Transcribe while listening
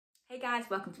guys,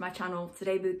 welcome to my channel.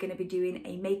 Today we're going to be doing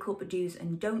a makeup do's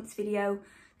and don'ts video.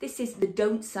 This is the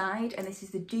don't side and this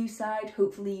is the do side,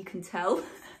 hopefully you can tell.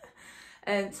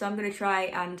 So I'm going to try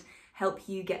and help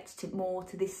you get more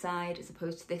to this side as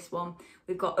opposed to this one.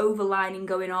 We've got overlining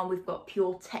going on, we've got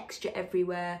pure texture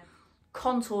everywhere,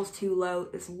 contours too low,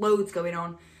 there's loads going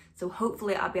on. So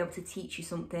hopefully I'll be able to teach you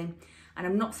something. And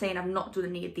I'm not saying I've not done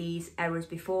any of these errors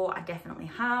before, I definitely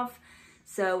have.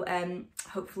 So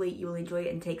hopefully you will enjoy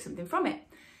it and take something from it.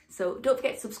 So don't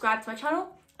forget to subscribe to my channel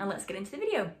and let's get into the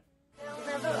video.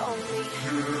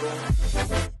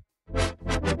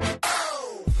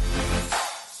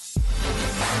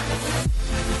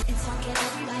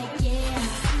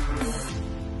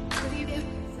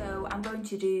 So I'm going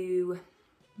to do,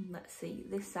 let's see,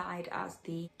 this side as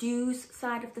the do's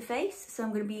side of the face. So I'm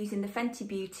going to be using the Fenty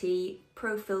Beauty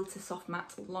Pro Filter Soft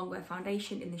Matte Longwear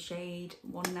Foundation in the shade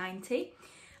 190.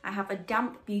 I have a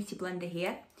damp beauty blender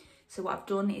here. So what I've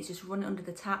done is just run it under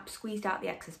the tap, squeezed out the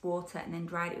excess water and then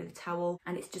dried it with a towel.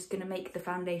 And it's just going to make the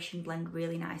foundation blend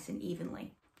really nice and evenly.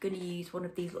 I'm going to use one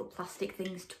of these little plastic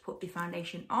things to put the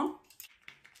foundation on.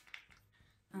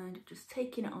 And just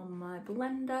taking it on my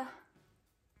blender.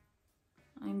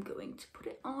 I'm going to put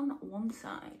it on one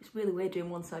side. It's really weird doing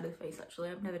one side of the face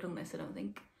actually. I've never done this, I don't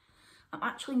think. I'm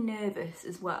actually nervous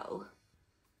as well,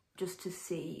 just to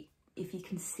see if you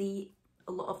can see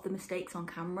a lot of the mistakes on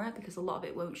camera, because a lot of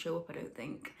it won't show up, I don't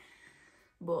think.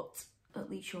 But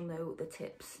at least you'll know the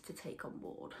tips to take on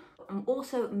board. I'm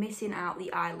also missing out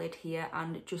the eyelid here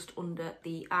and just under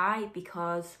the eye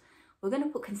because we're going to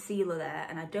put concealer there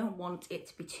and I don't want it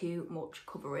to be too much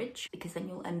coverage because then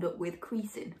you'll end up with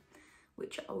creasing,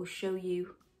 which I will show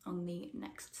you on the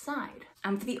next side.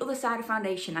 And for the other side of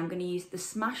foundation, I'm going to use the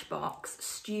Smashbox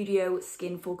Studio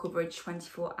Skin Full Coverage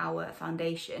 24-Hour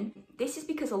Foundation. This is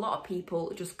because a lot of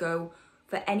people just go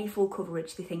for any full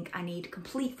coverage. They think I need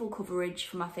complete full coverage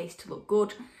for my face to look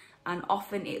good, and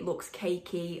often it looks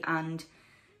cakey and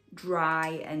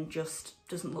dry and just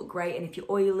doesn't look great. And if you're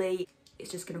oily, it's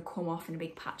just going to come off in a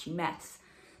big patchy mess.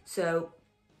 So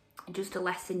just a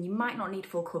lesson, you might not need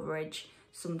full coverage.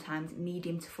 Sometimes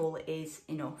medium to full is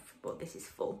enough, but this is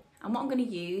full. And what I'm going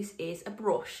to use is a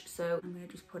brush. So I'm going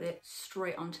to just put it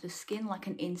straight onto the skin like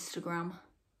an Instagram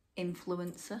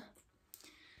influencer.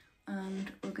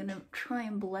 And we're going to try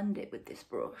and blend it with this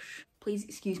brush. Please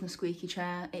excuse my squeaky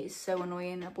chair. It is so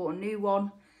annoying. I bought a new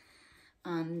one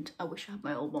and I wish I had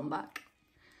my old one back.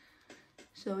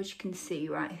 So as you can see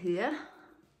right here,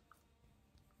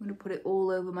 I'm going to put it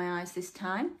all over my eyes this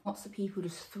time. Lots of people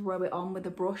just throw it on with a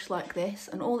brush like this,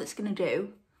 and all it's going to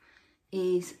do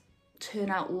is turn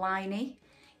out liney.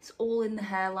 It's all in the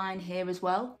hairline here as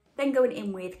well. Then going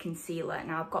in with concealer.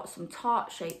 Now I've got some Tarte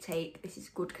Shape Tape. This is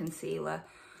good concealer.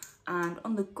 And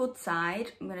on the good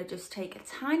side, I'm going to just take a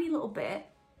tiny little bit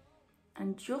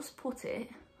and just put it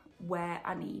where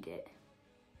I need it.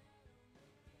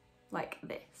 Like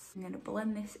this. I'm going to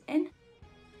blend this in.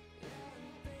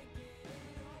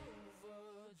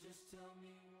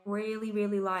 Really,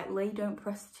 really lightly, don't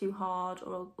press too hard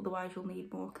or otherwise you'll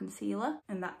need more concealer,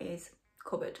 and that is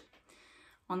covered.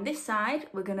 On this side,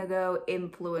 we're gonna go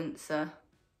influencer.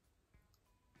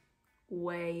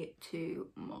 Way too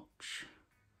much.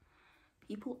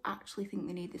 People actually think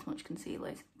they need this much concealer,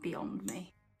 it's beyond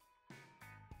me.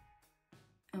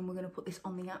 And we're gonna put this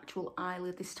on the actual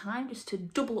eyelid this time, just to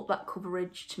double up that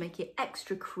coverage, to make it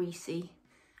extra creasy.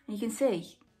 And you can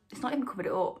see, it's not even covered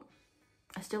it up.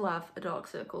 I still have a dark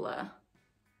circle there.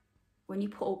 When you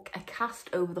put a cast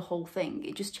over the whole thing,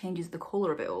 it just changes the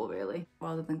colour of it all really,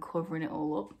 rather than covering it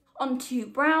all up. Onto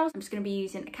brows, I'm just going to be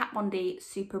using a Kat Von D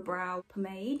Super Brow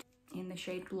Pomade in the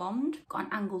shade Blonde. Got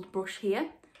an angled brush here.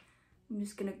 I'm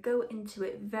just going to go into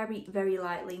it very, very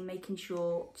lightly, making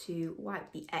sure to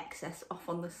wipe the excess off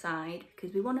on the side,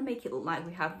 because we want to make it look like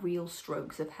we have real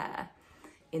strokes of hair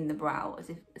in the brow,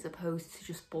 as opposed to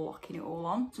just blocking it all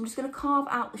on. So I'm just going to carve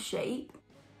out the shape.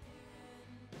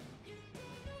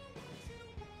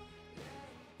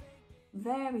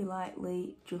 Very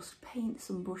lightly, just paint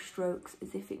some brush strokes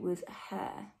as if it was a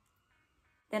hair.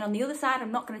 Then on the other side,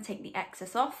 I'm not going to take the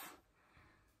excess off.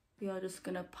 We are just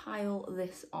going to pile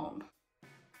this on.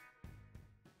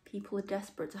 People are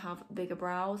desperate to have bigger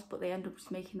brows, but they end up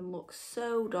just making them look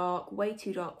so dark, way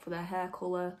too dark for their hair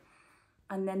colour.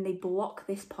 And then they block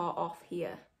this part off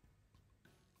here.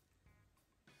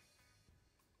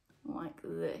 Like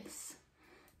this.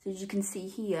 So as you can see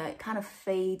here, it kind of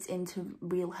fades into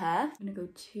real hair. I'm gonna go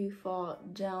too far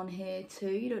down here too.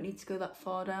 You don't need to go that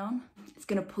far down. It's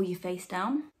gonna pull your face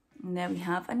down. And there we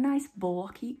have a nice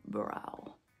blocky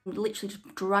brow. I'm literally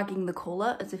just dragging the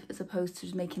colour as opposed to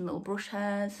just making little brush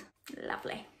hairs.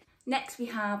 Lovely. Next we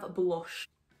have blush.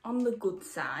 On the good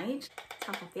side,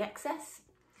 tap off the excess,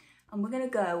 and we're gonna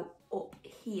go up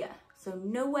here. So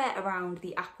nowhere around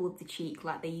the apple of the cheek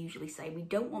like they usually say. We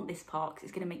don't want this part because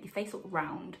it's gonna make your face look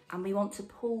round, and we want to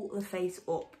pull the face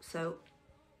up. So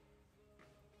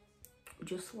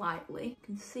just slightly. You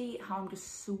can see how I'm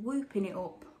just swooping it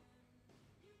up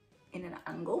in an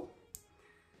angle.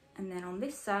 And then on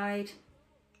this side,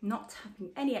 not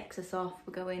tapping any excess off,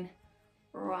 we're going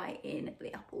right in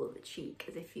the apple of the cheek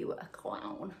as if you were a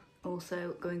clown.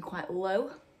 Also going quite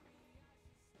low,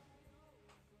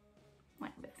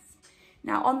 like this.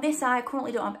 Now on this eye, I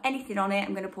currently don't have anything on it.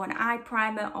 I'm going to put an eye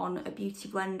primer on a beauty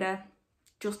blender,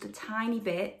 just a tiny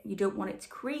bit. You don't want it to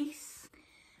crease.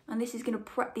 And this is going to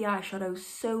prep the eyeshadow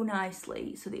so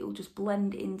nicely so that it will just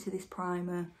blend into this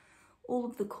primer. All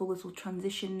of the colours will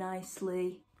transition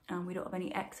nicely, and we don't have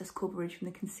any excess coverage from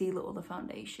the concealer or the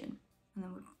foundation. And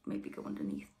then we'll maybe go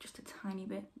underneath just a tiny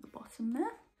bit at the bottom there.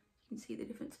 You can see the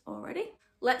difference already.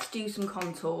 Let's do some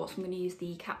contour. So I'm going to use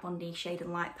the Kat Von D Shade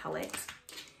and Light palette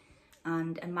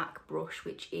and a MAC brush,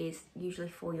 which is usually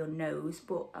for your nose,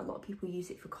 but a lot of people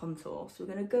use it for contour. So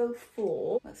we're going to go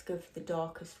for, let's go for the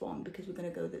darkest one because we're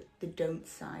going to go the don't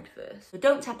side first. So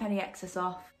don't tap any excess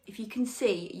off. If you can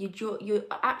see, your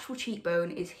actual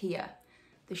cheekbone is here.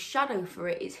 The shadow for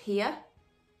it is here.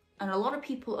 And a lot of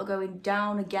people are going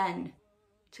down again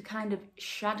to kind of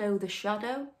shadow the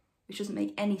shadow, which doesn't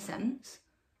make any sense.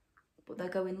 But they're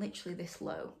going literally this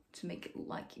low to make it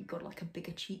like you've got like a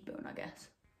bigger cheekbone, I guess.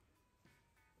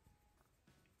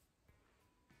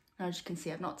 And as you can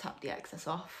see, I've not tapped the excess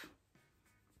off.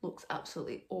 Looks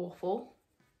absolutely awful.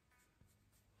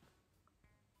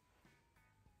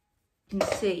 You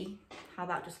can see how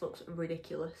that just looks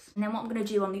ridiculous. And then what I'm going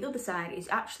to do on the other side is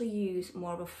actually use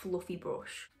more of a fluffy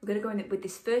brush. We're going to go in with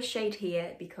this first shade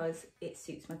here because it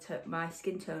suits my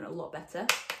skin tone a lot better.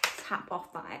 Tap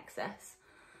off that excess.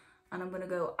 And I'm going to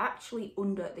go actually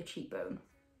under the cheekbone.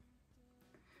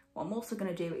 What I'm also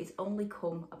going to do is only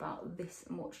come about this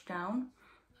much down,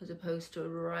 as opposed to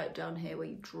right down here where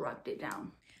you dragged it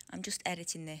down. I'm just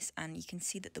editing this and you can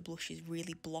see that the blush is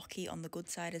really blocky on the good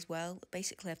side as well.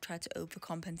 Basically, I've tried to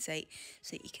overcompensate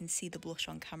so that you can see the blush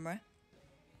on camera.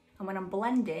 And when I'm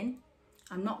blending,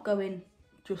 I'm not going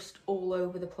just all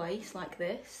over the place like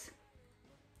this.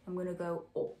 I'm going to go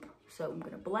up. So I'm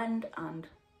going to blend and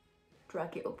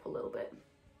drag it up a little bit.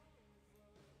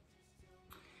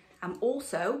 I'm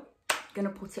also going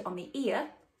to put it on the ear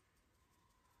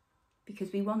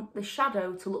because we want the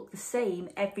shadow to look the same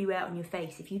everywhere on your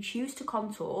face. If you choose to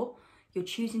contour, you're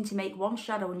choosing to make one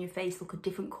shadow on your face look a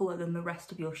different colour than the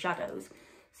rest of your shadows.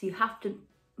 So you have to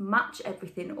match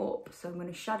everything up. So I'm going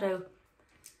to shadow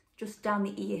just down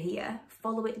the ear here,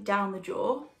 follow it down the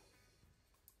jaw,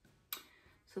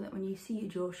 so that when you see your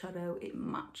jaw shadow, it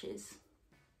matches.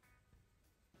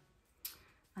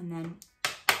 And then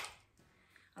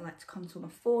I like to contour my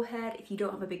forehead. If you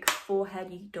don't have a big forehead,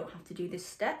 you don't have to do this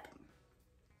step.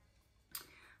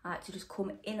 I like to just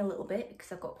come in a little bit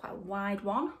because I've got quite a wide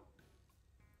one.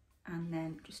 And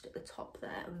then just at the top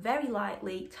there, very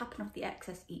lightly, tapping off the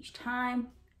excess each time.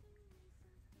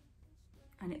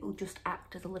 And it will just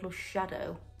act as a little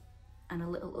shadow and a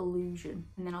little illusion.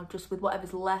 And then I'll just, with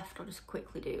whatever's left, I'll just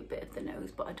quickly do a bit of the nose,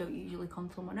 but I don't usually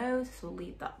contour my nose, so I'll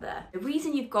leave that there. The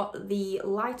reason you've got the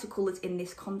lighter colours in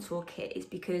this contour kit is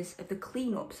because of the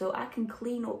cleanup. So I can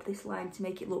clean up this line to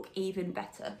make it look even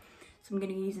better. So I'm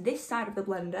going to use this side of the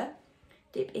blender,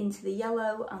 dip into the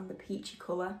yellow and the peachy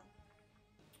colour,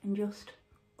 and just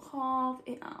carve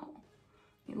it out.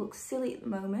 It looks silly at the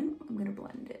moment, I'm going to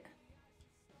blend it.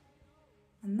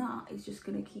 And that is just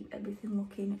going to keep everything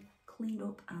looking cleaned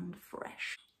up and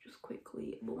fresh. Just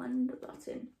quickly blend that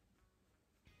in.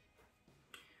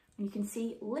 And you can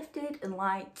see lifted and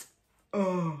light.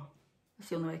 Oh, that's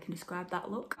the only way I can describe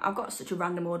that look. I've got such a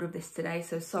random order of this today,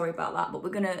 so sorry about that, but we're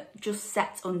going to just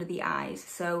set under the eyes.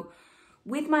 So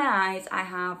with my eyes, I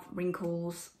have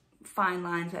wrinkles, fine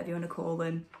lines, whatever you want to call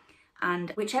them.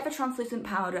 And whichever translucent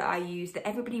powder I use that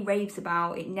everybody raves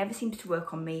about, it never seems to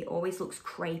work on me. It always looks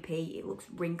crepey, it looks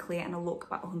wrinkly, and I look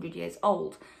about 100 years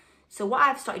old. So what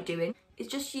I've started doing is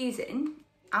just using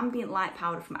ambient light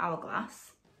powder from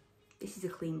Hourglass. This is a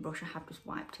clean brush, I have just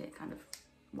wiped it, kind of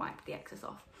wiped the excess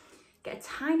off. Get a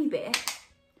tiny bit,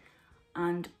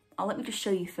 and let me just show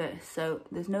you first. So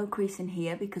there's no crease in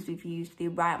here because we've used the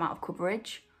right amount of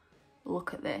coverage.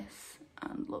 Look at this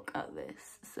and look at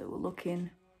this. So we're looking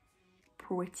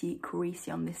pretty creasy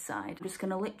on this side. I'm just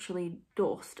going to literally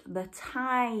dust the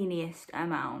tiniest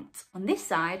amount. On this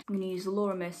side, I'm going to use the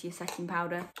Laura Mercier setting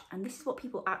powder, and this is what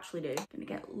people actually do. I'm going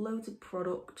to get loads of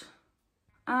product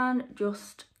and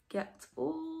just get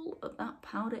all all of that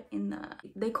powder in there.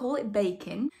 They call it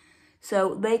baking,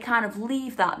 so they kind of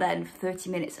leave that then for 30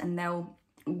 minutes and they'll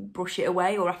brush it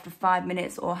away, or after 5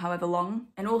 minutes or however long.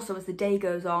 And also as the day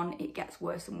goes on, it gets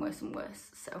worse and worse and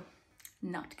worse, so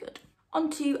not good.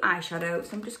 Onto eyeshadow.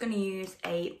 So I'm just going to use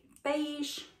a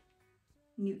beige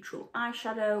neutral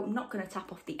eyeshadow. I'm not going to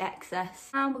tap off the excess,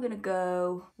 and we're going to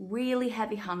go really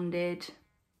heavy-handed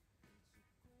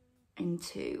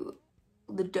into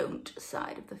the don't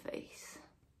side of the face.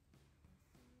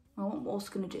 And what I'm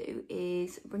also going to do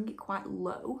is bring it quite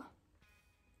low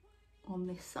on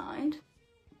this side,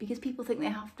 because people think they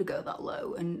have to go that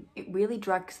low and it really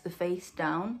drags the face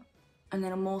down. And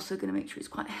then I'm also going to make sure it's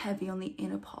quite heavy on the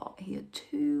inner part here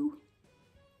too,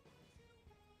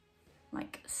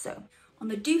 like so. On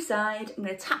the do side, I'm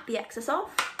going to tap the excess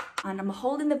off, and I'm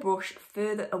holding the brush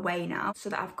further away now so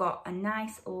that I've got a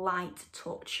nice light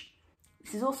touch.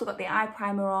 This has also got the eye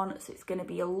primer on, so it's going to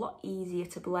be a lot easier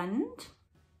to blend.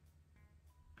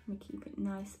 I'm going to keep it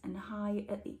nice and high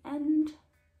at the end.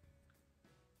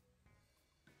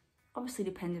 Obviously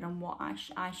depending on what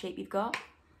eye shape you've got,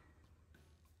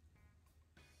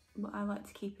 but I like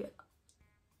to keep it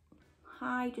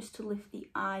high just to lift the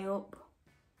eye up.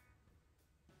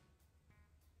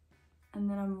 And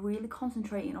then I'm really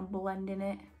concentrating on blending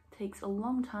it. It takes a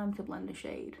long time to blend a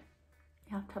shade.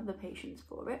 You have to have the patience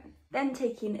for it. Then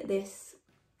taking this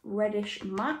reddish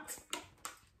matte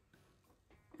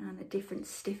and a different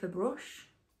stiffer brush,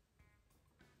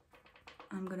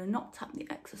 I'm going to not tap the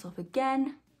excess off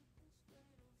again.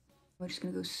 We're just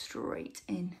going to go straight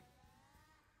in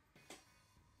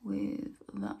with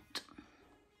that.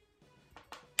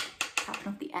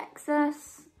 Tapping off the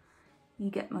excess, you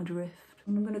get my drift.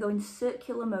 And I'm going to go in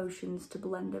circular motions to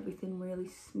blend everything really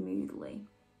smoothly.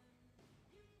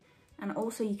 And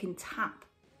also you can tap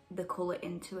the colour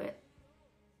into it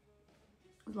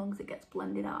as long as it gets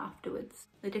blended out afterwards.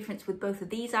 The difference with both of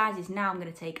these eyes is now I'm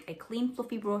going to take a clean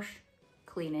fluffy brush,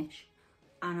 cleanish,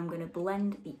 and I'm going to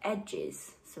blend the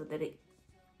edges so that it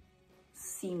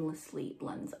seamlessly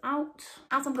blends out.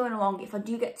 As I'm going along, if I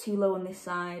do get too low on this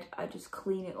side, I just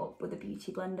clean it up with a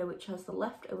beauty blender, which has the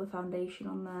leftover foundation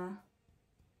on there.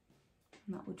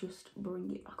 And that will just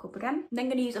bring it back up again. I'm then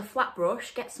going to use a flat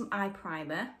brush, get some eye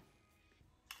primer,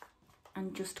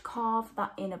 and just carve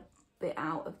that in a bit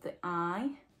out of the eye,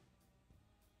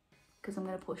 because I'm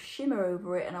going to put shimmer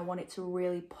over it and I want it to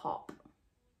really pop.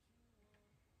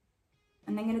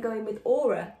 And then I'm going to go in with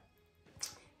Aura,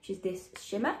 which is this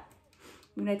shimmer.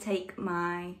 I'm going to take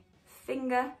my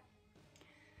finger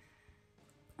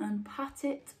and pat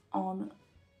it on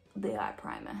the eye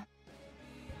primer.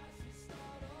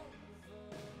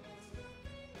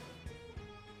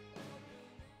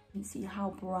 You can see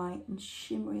how bright and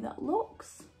shimmery that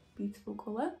looks. Beautiful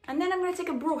colour. And then I'm going to take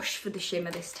a brush for the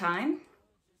shimmer this time.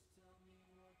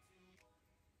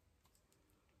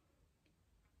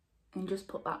 And just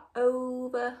put that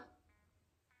over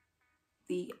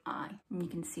the eye. And you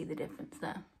can see the difference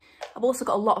there. I've also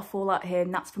got a lot of fallout here,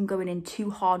 and that's from going in too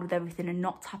hard with everything and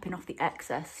not tapping off the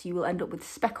excess. You will end up with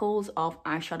speckles of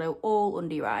eyeshadow all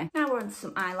under your eye. Now we're on to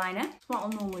some eyeliner. That's what I'll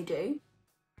normally do.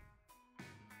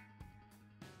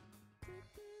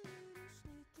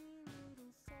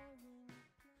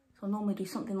 So I'll normally do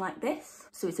something like this.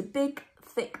 So it's a big,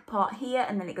 thick part here,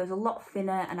 and then it goes a lot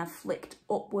thinner, and I've flicked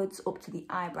upwards up to the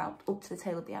eyebrow, up to the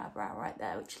tail of the eyebrow right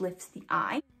there, which lifts the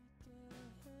eye.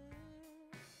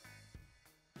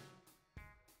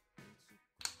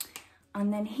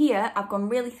 And then here, I've gone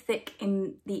really thick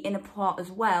in the inner part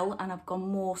as well, and I've gone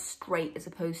more straight as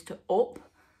opposed to up.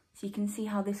 So you can see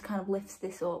how this kind of lifts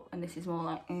this up, and this is more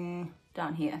like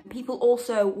down here. People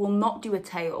also will not do a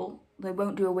tail, they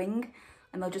won't do a wing,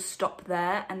 and they'll just stop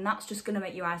there, and that's just going to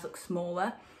make your eyes look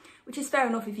smaller, which is fair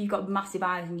enough if you've got massive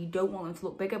eyes and you don't want them to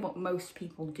look bigger, but most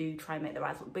people do try and make their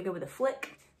eyes look bigger with a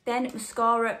flick. Then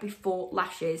mascara before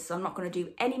lashes, so I'm not going to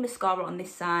do any mascara on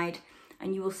this side,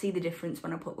 and you will see the difference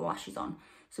when I put the lashes on.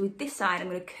 So with this side, I'm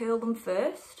going to curl them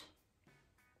first.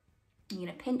 I'm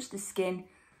going to pinch the skin,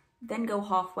 then go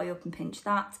halfway up and pinch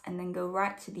that, and then go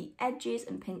right to the edges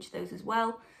and pinch those as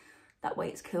well. That way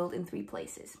it's curled in 3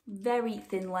 places. Very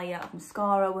thin layer of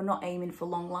mascara. We're not aiming for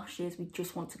long lashes. We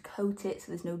just want to coat it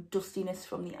so there's no dustiness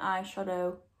from the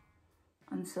eyeshadow,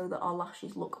 and so that our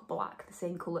lashes look black, the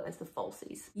same colour as the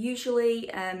falsies.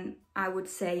 Usually, I would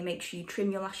say make sure you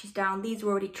trim your lashes down. These are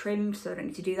already trimmed, so I don't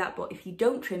need to do that, but if you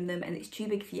don't trim them and it's too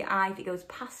big for your eye, if it goes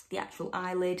past the actual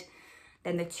eyelid,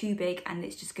 then they're too big and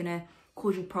it's just gonna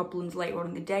cause you problems later on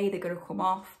in the day. They're gonna come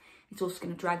off. It's also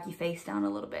going to drag your face down a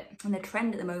little bit. And the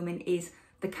trend at the moment is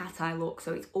the cat eye look,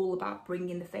 so it's all about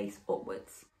bringing the face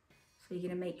upwards. So you're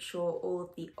going to make sure all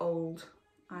of the old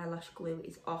eyelash glue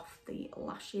is off the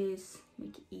lashes.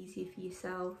 Make it easier for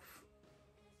yourself.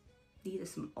 These are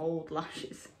some old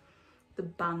lashes. The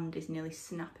band is nearly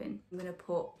snapping. I'm gonna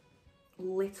put a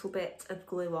little bit of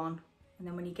glue on, and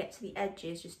then when you get to the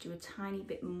edges, just do a tiny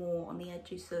bit more on the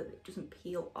edges so that it doesn't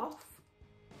peel off.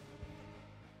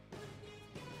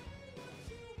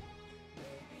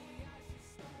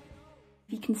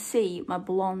 You can see my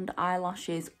blonde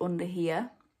eyelashes under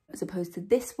here, as opposed to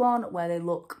this one where they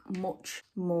look much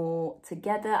more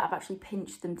together. I've actually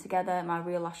pinched them together, my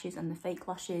real lashes and the fake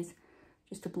lashes,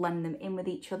 just to blend them in with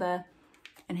each other.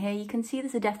 And here you can see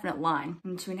there's a definite line.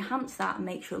 And to enhance that and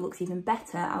make sure it looks even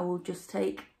better, I will just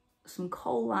take some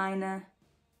kohl liner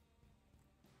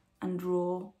and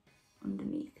draw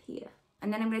underneath here.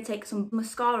 And then I'm going to take some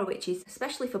mascara, which is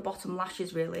especially for bottom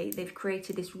lashes really. They've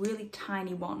created this really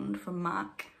tiny wand from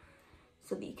MAC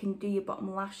so that you can do your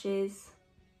bottom lashes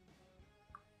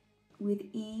with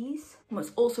ease. And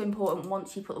what's also important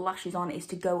once you put the lashes on is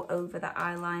to go over the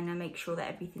eyeliner, make sure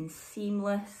that everything's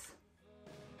seamless.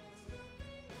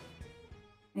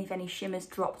 And if any shimmer's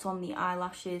dropped on the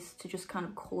eyelashes, to just kind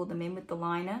of colour them in with the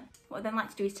liner. What I then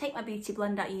like to do is take my beauty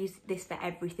blender. I use this for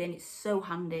everything, it's so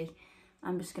handy.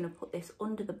 I'm just going to put this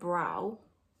under the brow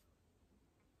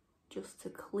just to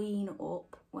clean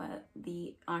up where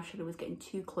the eyeshadow was getting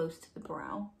too close to the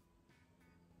brow.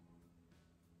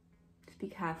 Just be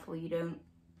careful you don't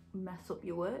mess up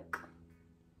your work.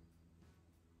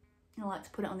 I like to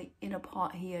put it on the inner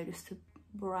part here just to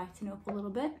brighten up a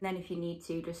little bit. And then if you need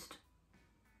to, just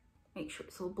make sure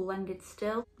it's all blended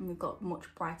still. And we've got a much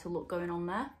brighter look going on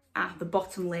there. Ah, the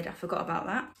bottom lid, I forgot about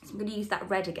that. So I'm going to use that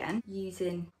red again,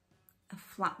 using a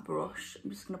flat brush. I'm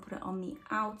just going to put it on the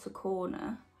outer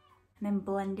corner and then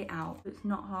blend it out so it's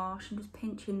not harsh. I'm just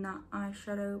pinching that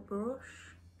eyeshadow brush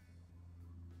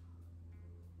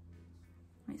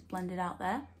and it's blended out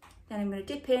there. Then I'm going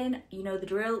to dip in, you know the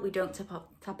drill, we don't tap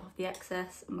off the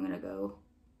excess. I'm going to go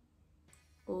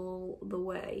all the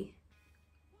way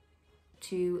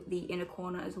to the inner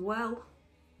corner as well,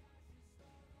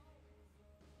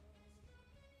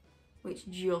 which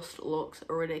just looks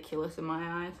ridiculous in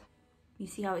my eyes. You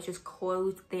see how it's just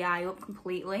closed the eye up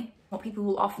completely? What people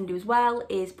will often do as well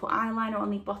is put eyeliner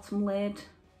on the bottom lid.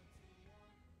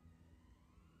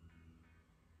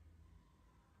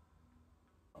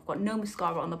 I've got no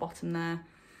mascara on the bottom there.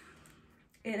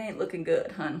 It ain't looking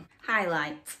good, hun.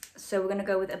 Highlight. So we're gonna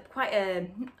go with quite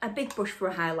a big brush for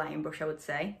a highlighting brush, I would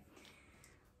say.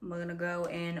 And we're gonna go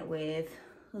in with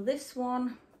this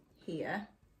one here.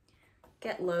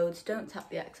 Get loads, don't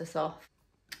tap the excess off.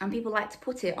 And people like to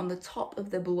put it on the top of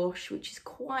the blush, which is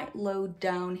quite low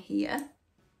down here,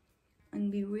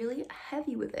 and be really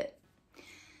heavy with it.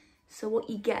 So what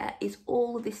you get is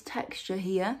all of this texture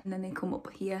here, and then they come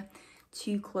up here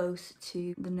too close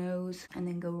to the nose and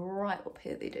then go right up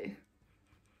here, they do.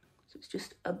 So it's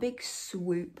just a big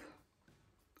swoop.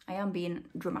 I am being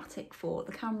dramatic for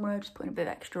the camera, just putting a bit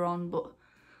extra on, but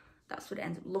that's what it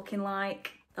ends up looking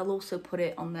like. They'll also put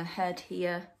it on the head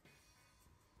here,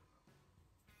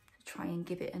 try and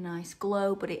give it a nice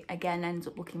glow, but it again ends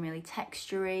up looking really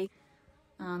textury.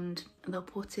 And they'll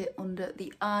put it under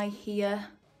the eye here,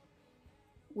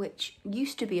 which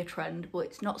used to be a trend, but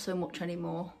it's not so much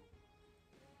anymore.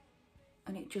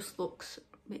 And it just looks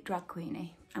a bit drag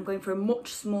queeny. I'm going for a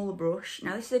much smaller brush.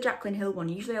 Now this is a Jaclyn Hill one.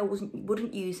 Usually I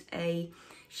wouldn't use a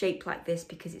shape like this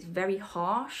because it's very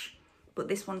harsh, but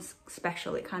this one's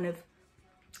special. It kind of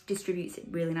distributes it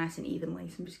really nice and evenly.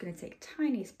 So I'm just going to take the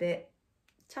tiniest bit,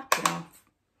 tap it off,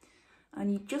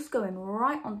 and you're just going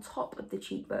right on top of the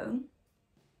cheekbone,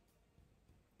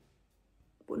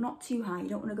 but not too high. You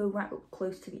don't want to go right up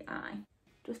close to the eye,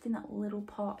 just in that little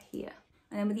part here.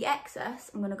 And then with the excess,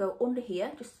 I'm going to go under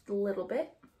here just a little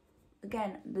bit.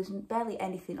 Again, there's barely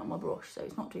anything on my brush, so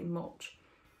it's not doing much.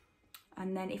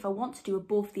 And then if I want to do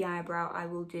above the eyebrow, I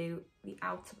will do the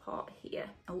outer part here.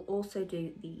 I will also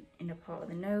do the inner part of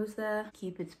the nose there.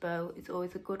 Cupid's bow is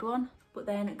always a good one. But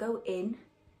then go in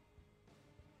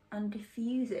and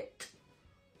diffuse it.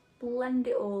 Blend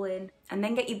it all in. And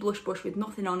then get your blush brush with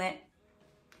nothing on it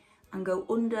and go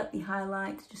under the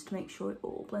highlights just to make sure it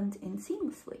all blends in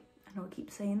seamlessly. I know I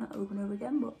keep saying that over and over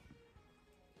again, but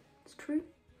it's true.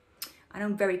 I know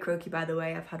I'm very croaky, by the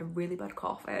way. I've had a really bad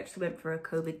cough. I actually went for a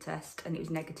COVID test and it was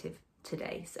negative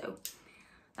today, so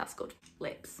that's good.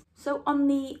 Lips. So on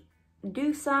the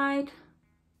do side,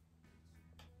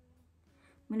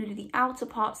 I'm going to do the outer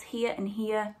parts here and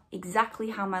here, exactly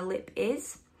how my lip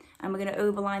is. And we're going to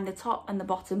overline the top and the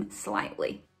bottom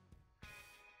slightly.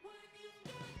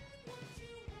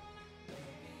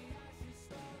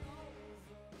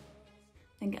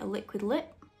 Then get a liquid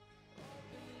lip.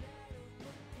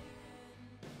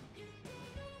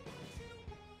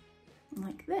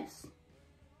 like this.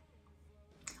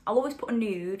 I'll always put a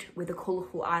nude with a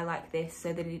colourful eye like this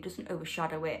so that it doesn't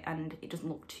overshadow it and it doesn't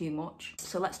look too much.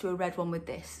 So let's do a red one with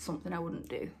this, something I wouldn't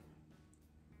do.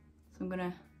 So I'm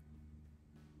gonna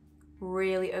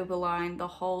really overline the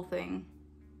whole thing.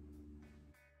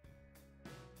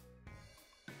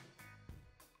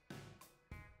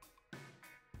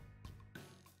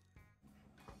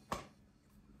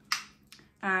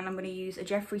 And I'm going to use a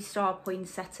Jeffree Star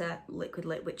Poinsettia liquid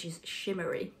lip, which is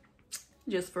shimmery,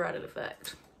 just for added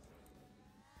effect.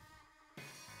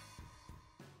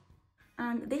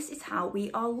 And this is how we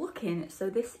are looking.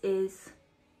 So this is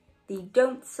the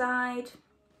don't side,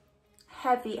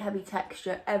 heavy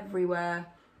texture everywhere,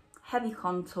 heavy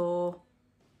contour,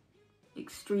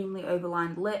 extremely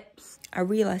overlined lips. I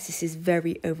realise this is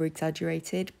very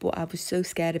over-exaggerated, but I was so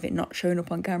scared of it not showing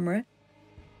up on camera.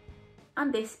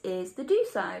 And this is the do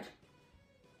side.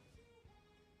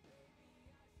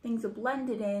 Things are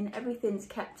blended in, everything's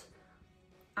kept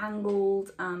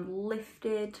angled and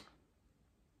lifted,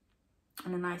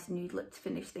 and a nice nude lip to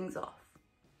finish things off.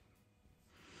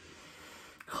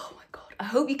 Oh my God, I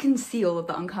hope you can see all of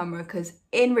that on camera, because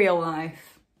in real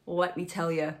life, let me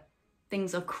tell you,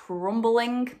 things are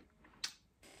crumbling.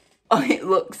 Oh, it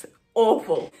looks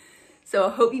awful. So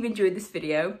I hope you've enjoyed this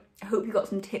video. I hope you got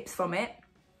some tips from it.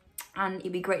 And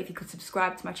it'd be great if you could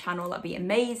subscribe to my channel, that'd be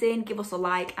amazing. Give us a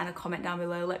like and a comment down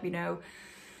below, let me know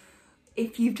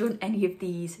if you've done any of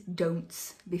these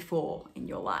don'ts before in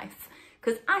your life,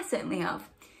 because I certainly have.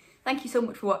 Thank you so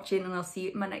much for watching, and I'll see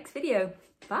you in my next video.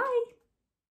 Bye!